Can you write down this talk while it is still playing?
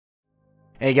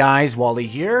Hey guys, Wally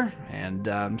here,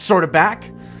 and sort of back.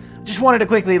 Just wanted to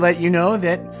quickly let you know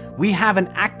that we have an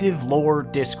active lore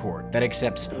Discord that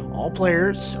accepts all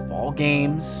players of all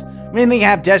games. We mainly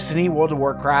have Destiny, World of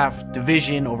Warcraft,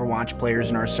 Division, Overwatch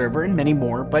players in our server, and many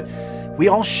more, but we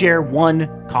all share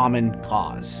one common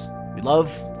cause. We love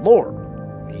lore.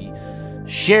 We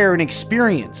share an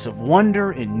experience of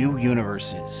wonder in new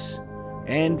universes,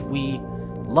 and we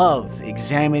love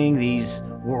examining these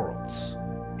worlds.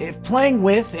 If playing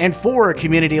with and for a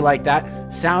community like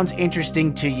that sounds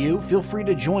interesting to you, feel free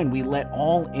to join. We let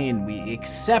all in. We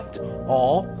accept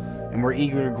all, and we're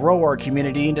eager to grow our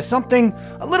community into something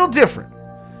a little different.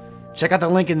 Check out the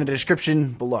link in the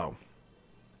description below.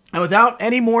 And without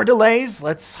any more delays,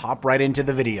 let's hop right into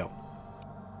the video.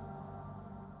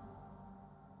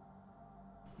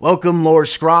 Welcome, lore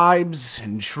scribes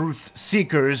and truth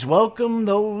seekers. Welcome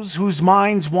those whose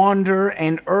minds wander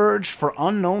and urge for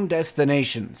unknown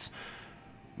destinations,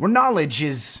 where knowledge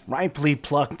is ripely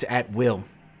plucked at will.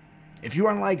 If you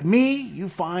are like me, you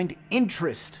find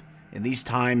interest in these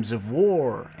times of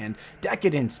war and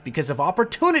decadence because of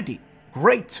opportunity,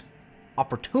 great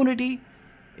opportunity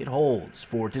it holds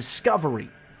for discovery,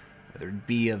 whether it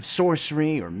be of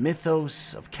sorcery or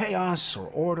mythos, of chaos or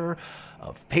order,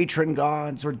 of patron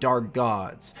gods or dark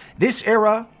gods. This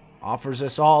era offers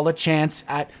us all a chance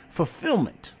at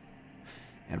fulfillment.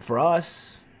 And for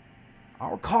us,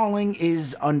 our calling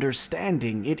is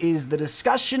understanding. It is the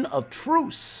discussion of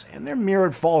truths and their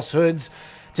mirrored falsehoods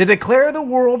to declare the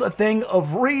world a thing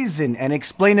of reason and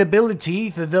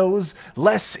explainability to those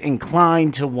less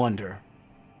inclined to wonder.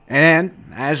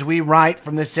 And as we write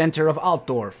from the center of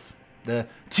Altdorf, the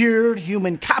tiered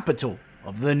human capital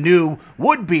of the new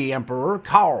would-be Emperor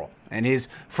Karl and his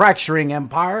fracturing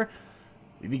empire,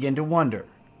 we begin to wonder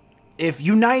if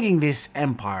uniting this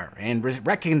empire and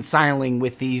reconciling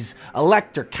with these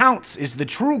elector counts is the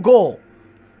true goal,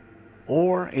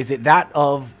 or is it that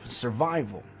of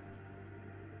survival?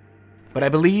 But I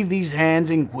believe these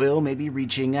hands in quill may be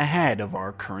reaching ahead of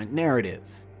our current narrative.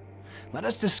 Let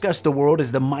us discuss the world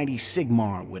as the mighty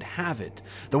Sigmar would have it,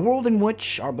 the world in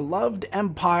which our beloved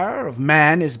empire of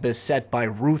man is beset by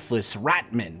ruthless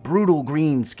ratmen, brutal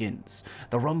greenskins,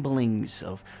 the rumblings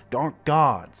of dark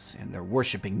gods and their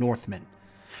worshipping Northmen,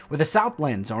 where the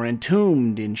Southlands are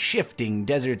entombed in shifting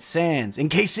desert sands,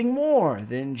 encasing more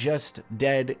than just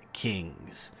dead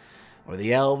kings, where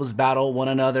the elves battle one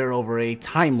another over a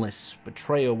timeless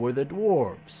betrayal, where the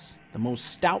dwarves, the most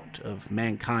stout of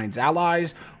mankind's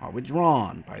allies, are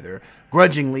withdrawn by their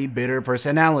grudgingly bitter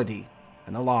personality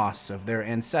and the loss of their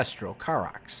ancestral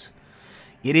Karaks.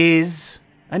 It is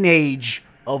an age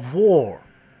of war,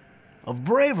 of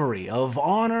bravery, of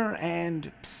honor, and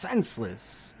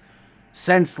senseless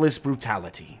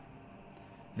brutality.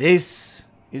 This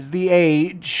is the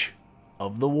age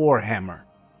of the Warhammer.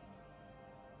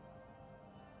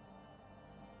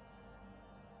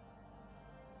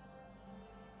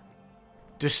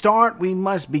 To start, we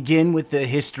must begin with the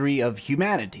history of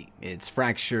humanity, its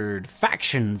fractured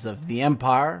factions of the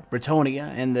Empire,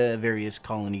 Bretonnia, and the various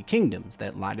colony kingdoms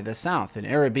that lie to the south in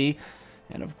Araby,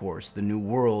 and of course the New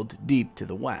World deep to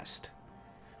the west.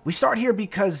 We start here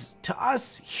because to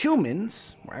us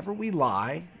humans, wherever we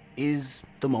lie, is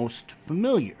the most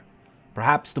familiar,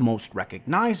 perhaps the most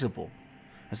recognizable,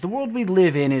 as the world we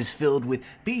live in is filled with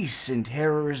beasts and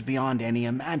terrors beyond any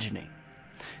imagining.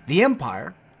 The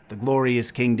Empire, the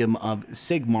glorious kingdom of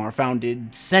Sigmar,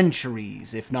 founded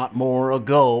centuries, if not more,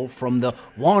 ago from the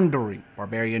wandering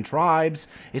barbarian tribes,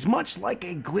 is much like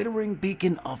a glittering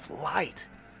beacon of light,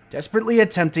 desperately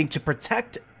attempting to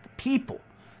protect the people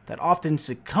that often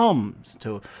succumbs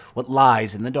to what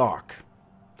lies in the dark.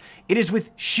 It is with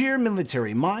sheer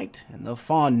military might and the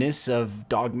fondness of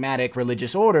dogmatic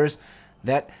religious orders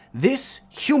that this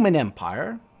human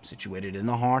empire, situated in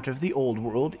the heart of the old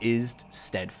world, is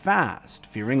steadfast,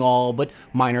 fearing all but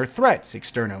minor threats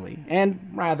externally,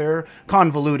 and rather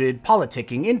convoluted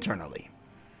politicking internally.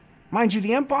 Mind you,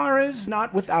 the Empire is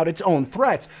not without its own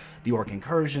threats. The orc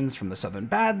incursions from the southern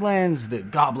Badlands, the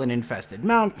goblin-infested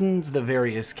mountains, the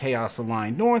various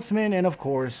chaos-aligned Northmen, and of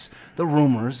course, the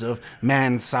rumors of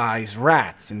man-sized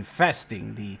rats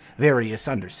infesting the various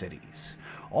undercities.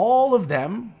 All of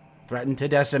them threaten to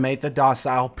decimate the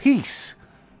docile peace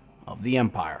of the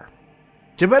Empire.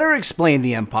 To better explain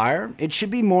the Empire, it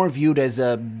should be more viewed as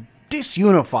a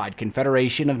disunified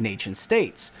confederation of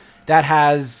nation-states that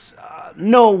has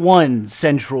no one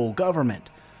central government,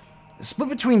 split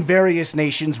between various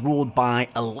nations ruled by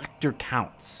elector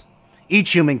counts.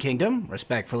 Each human kingdom,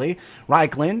 respectfully,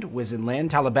 Reichland, Wizenland,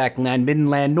 Talabekland,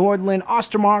 Middenland, Nordland,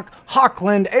 Ostermark,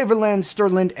 Hochland, Averland,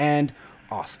 Sturland, and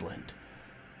Ostland.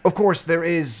 Of course, there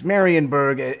is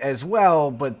Marienburg as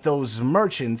well, but those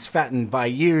merchants fattened by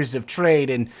years of trade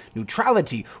and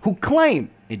neutrality who claim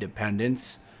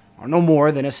independence are no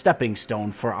more than a stepping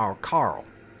stone for our Karl.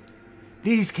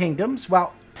 These kingdoms,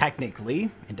 while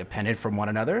technically independent from one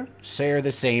another, share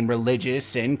the same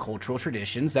religious and cultural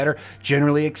traditions that are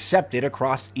generally accepted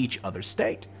across each other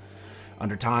state.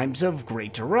 Under times of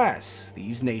great duress,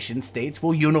 these nation-states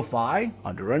will unify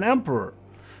under an emperor,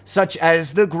 such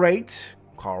as the great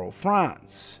Karl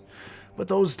Franz. But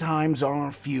those times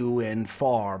are few and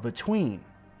far between.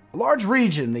 A large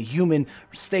region, the human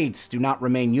states do not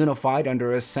remain unified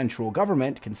under a central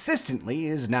government consistently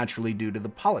is naturally due to the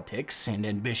politics and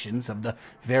ambitions of the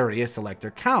various elector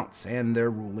counts and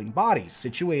their ruling bodies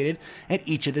situated at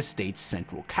each of the state's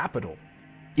central capital.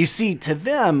 You see, to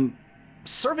them,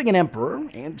 serving an emperor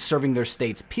and serving their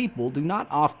state's people do not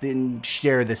often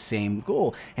share the same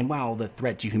goal, and while the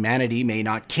threat to humanity may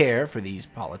not care for these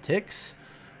politics,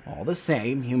 all the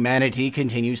same, humanity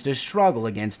continues to struggle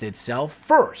against itself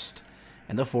first,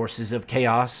 and the forces of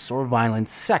chaos or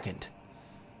violence second.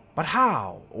 But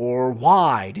how or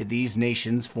why did these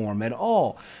nations form at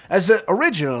all? As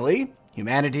originally,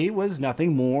 humanity was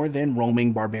nothing more than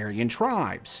roaming barbarian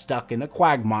tribes stuck in the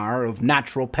quagmire of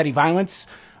natural petty violence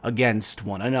against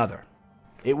one another.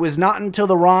 It was not until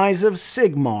the rise of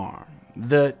Sigmar,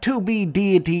 the to-be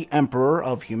deity emperor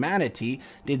of humanity,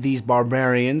 did these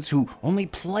barbarians who only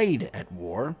played at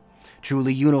war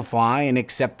truly unify and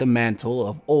accept the mantle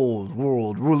of old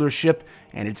world rulership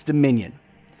and its dominion.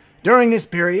 During this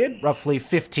period, roughly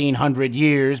 1500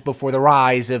 years before the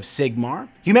rise of Sigmar,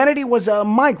 humanity was a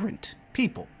migrant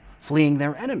people fleeing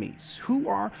their enemies, who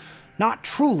are not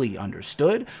truly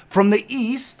understood, from the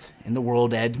east in the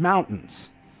World End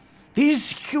Mountains.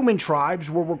 These human tribes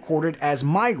were recorded as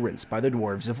migrants by the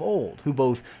dwarves of old, who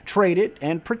both traded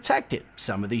and protected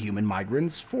some of the human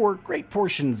migrants for great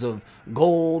portions of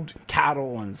gold,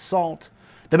 cattle, and salt,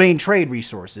 the main trade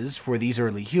resources for these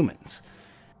early humans.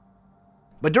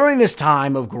 But during this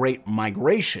time of great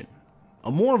migration,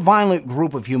 a more violent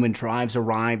group of human tribes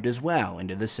arrived as well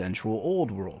into the central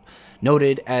Old World,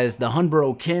 noted as the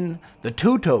Hunbro-kin, the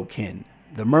Tuto-kin,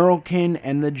 the Muro-kin,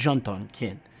 and the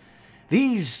Junton-kin.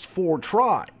 These four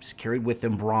tribes carried with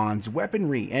them bronze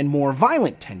weaponry and more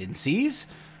violent tendencies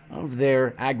of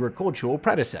their agricultural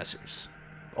predecessors.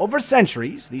 Over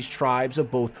centuries, these tribes of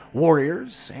both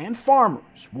warriors and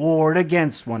farmers warred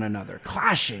against one another,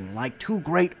 clashing like two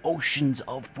great oceans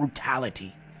of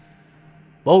brutality.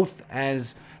 Both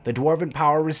as the dwarven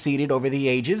power receded over the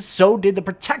ages, so did the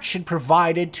protection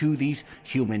provided to these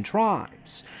human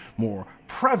tribes. More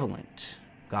prevalent,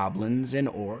 goblins and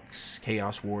orcs,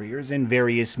 chaos warriors, and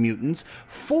various mutants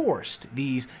forced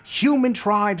these human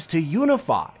tribes to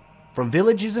unify, from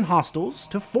villages and hostels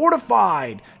to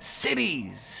fortified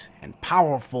cities and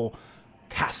powerful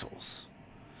castles,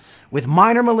 with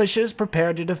minor militias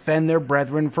prepared to defend their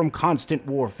brethren from constant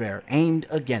warfare aimed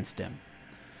against them.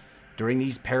 During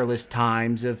these perilous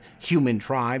times, of human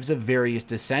tribes of various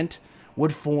descent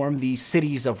would form the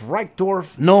cities of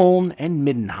Reichdorf, Nuln, and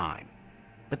Middenheim.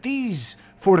 But these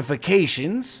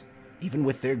fortifications, even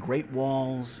with their great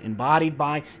walls embodied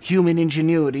by human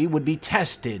ingenuity, would be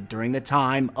tested during the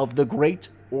time of the Great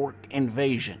Orc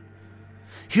Invasion.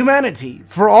 Humanity,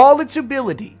 for all its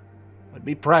ability, would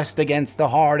be pressed against the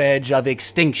hard edge of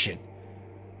extinction.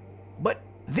 But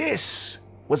this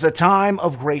was a time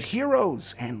of great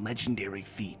heroes and legendary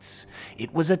feats.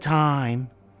 It was a time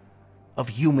of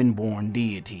human-born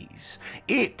deities.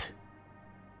 It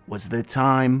was the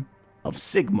time of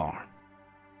Sigmar.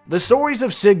 The stories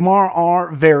of Sigmar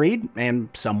are varied and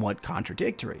somewhat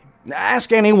contradictory.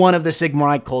 Ask any one of the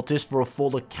Sigmarite cultists for a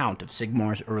full account of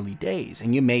Sigmar's early days,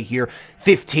 and you may hear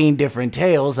 15 different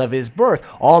tales of his birth,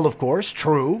 all of course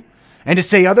true, and to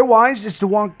say otherwise is to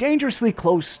walk dangerously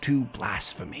close to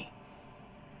blasphemy.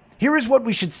 Here is what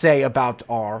we should say about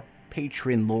our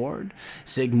patron lord,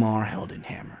 Sigmar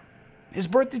Heldenhammer. His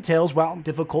birth details, while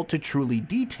difficult to truly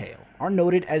detail, are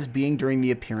noted as being during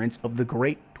the appearance of the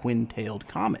Great Twin-Tailed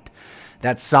Comet.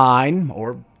 That sign,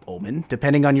 or omen,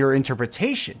 depending on your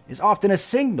interpretation, is often a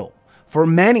signal for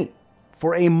many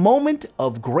for a moment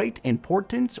of great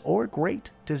importance or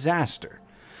great disaster.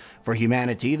 For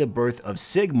humanity, the birth of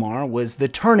Sigmar was the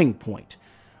turning point,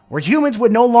 where humans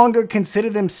would no longer consider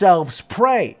themselves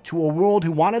prey to a world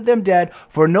who wanted them dead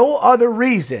for no other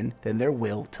reason than their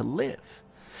will to live.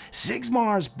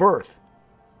 Sigmar's birth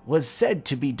was said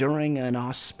to be during an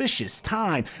auspicious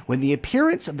time when the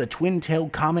appearance of the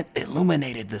twin-tailed comet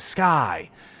illuminated the sky.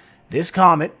 This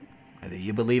comet, whether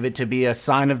you believe it to be a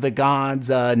sign of the gods,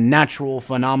 a natural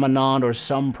phenomenon, or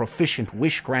some proficient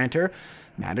wish granter,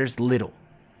 matters little.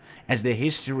 as the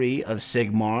history of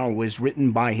Sigmar was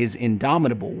written by his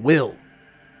indomitable will.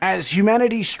 As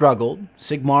humanity struggled,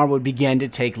 Sigmar would begin to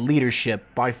take leadership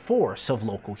by force of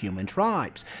local human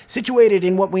tribes, situated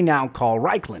in what we now call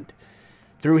Reichland.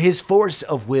 Through his force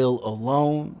of will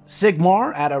alone,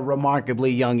 Sigmar, at a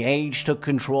remarkably young age, took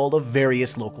control of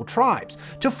various local tribes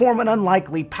to form an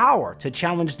unlikely power to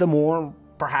challenge the more,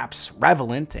 perhaps,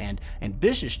 relevant and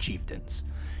ambitious chieftains,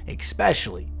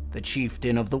 especially the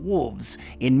chieftain of the Wolves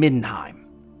in Middenheim.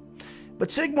 But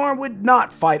Sigmar would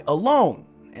not fight alone.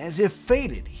 As if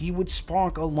fated, he would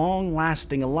spark a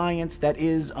long-lasting alliance that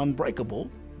is unbreakable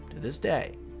to this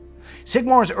day.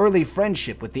 Sigmar's early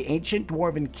friendship with the ancient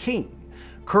dwarven king,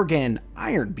 Kurgan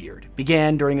Ironbeard,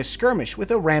 began during a skirmish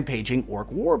with a rampaging orc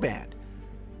warband.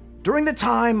 During the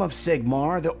time of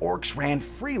Sigmar, the orcs ran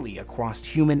freely across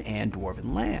human and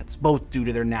dwarven lands, both due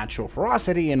to their natural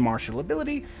ferocity and martial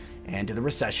ability, and to the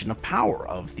recession of power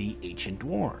of the ancient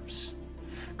dwarves.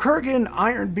 Kurgan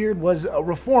Ironbeard was a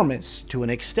reformist to an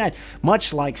extent,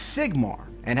 much like Sigmar,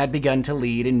 and had begun to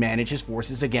lead and manage his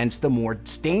forces against the more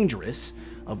dangerous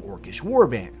of orcish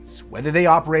warbands, whether they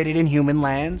operated in human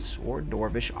lands or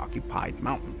dwarvish-occupied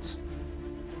mountains.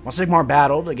 While Sigmar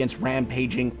battled against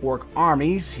rampaging orc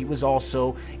armies, he was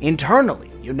also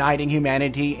internally uniting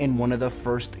humanity in one of the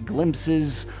first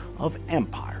glimpses of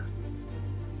empire.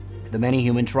 The many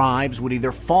human tribes would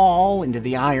either fall into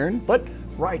the iron but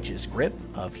righteous grip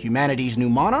of humanity's new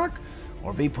monarch,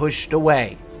 or be pushed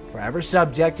away, forever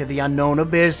subject to the unknown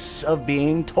abyss of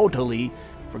being totally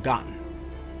forgotten.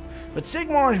 But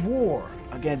Sigmar's war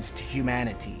against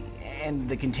humanity and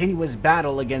the continuous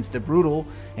battle against the brutal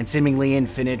and seemingly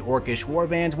infinite orcish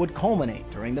warbands would culminate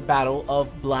during the Battle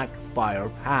of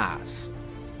Blackfire Pass.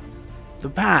 The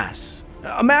pass.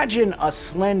 Imagine a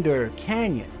slender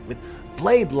canyon with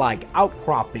blade-like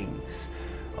outcroppings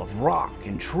of rock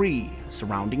and tree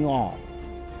surrounding all.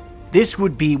 This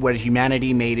would be where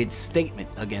humanity made its statement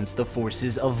against the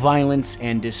forces of violence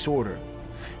and disorder,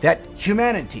 that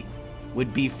humanity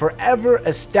would be forever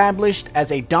established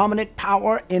as a dominant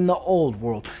power in the old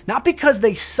world, not because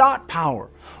they sought power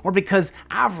or because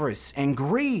avarice and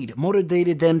greed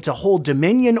motivated them to hold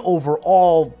dominion over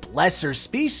all lesser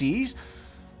species,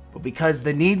 but because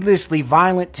the needlessly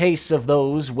violent tastes of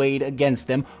those weighed against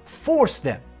them forced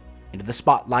them into the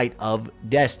spotlight of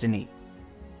destiny,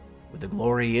 with the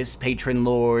glorious patron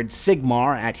lord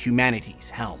Sigmar at humanity's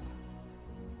helm.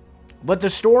 But the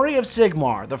story of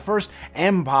Sigmar, the first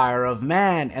empire of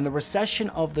man, and the recession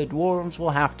of the dwarves will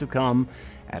have to come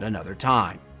at another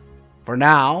time. For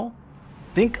now,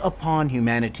 think upon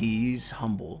humanity's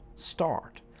humble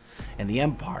start, and the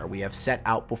empire we have set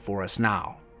out before us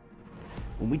now.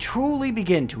 When we truly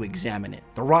begin to examine it,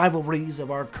 the rivalries of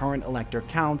our current elector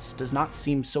counts does not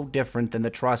seem so different than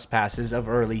the trespasses of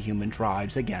early human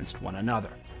tribes against one another.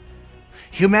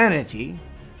 Humanity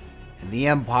and the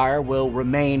empire will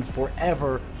remain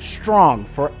forever strong,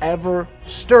 forever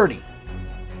sturdy,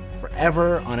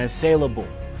 forever unassailable.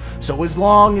 So as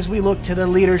long as we look to the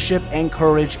leadership and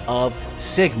courage of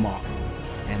Sigmar,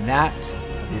 and that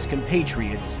of his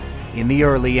compatriots in the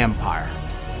early empire.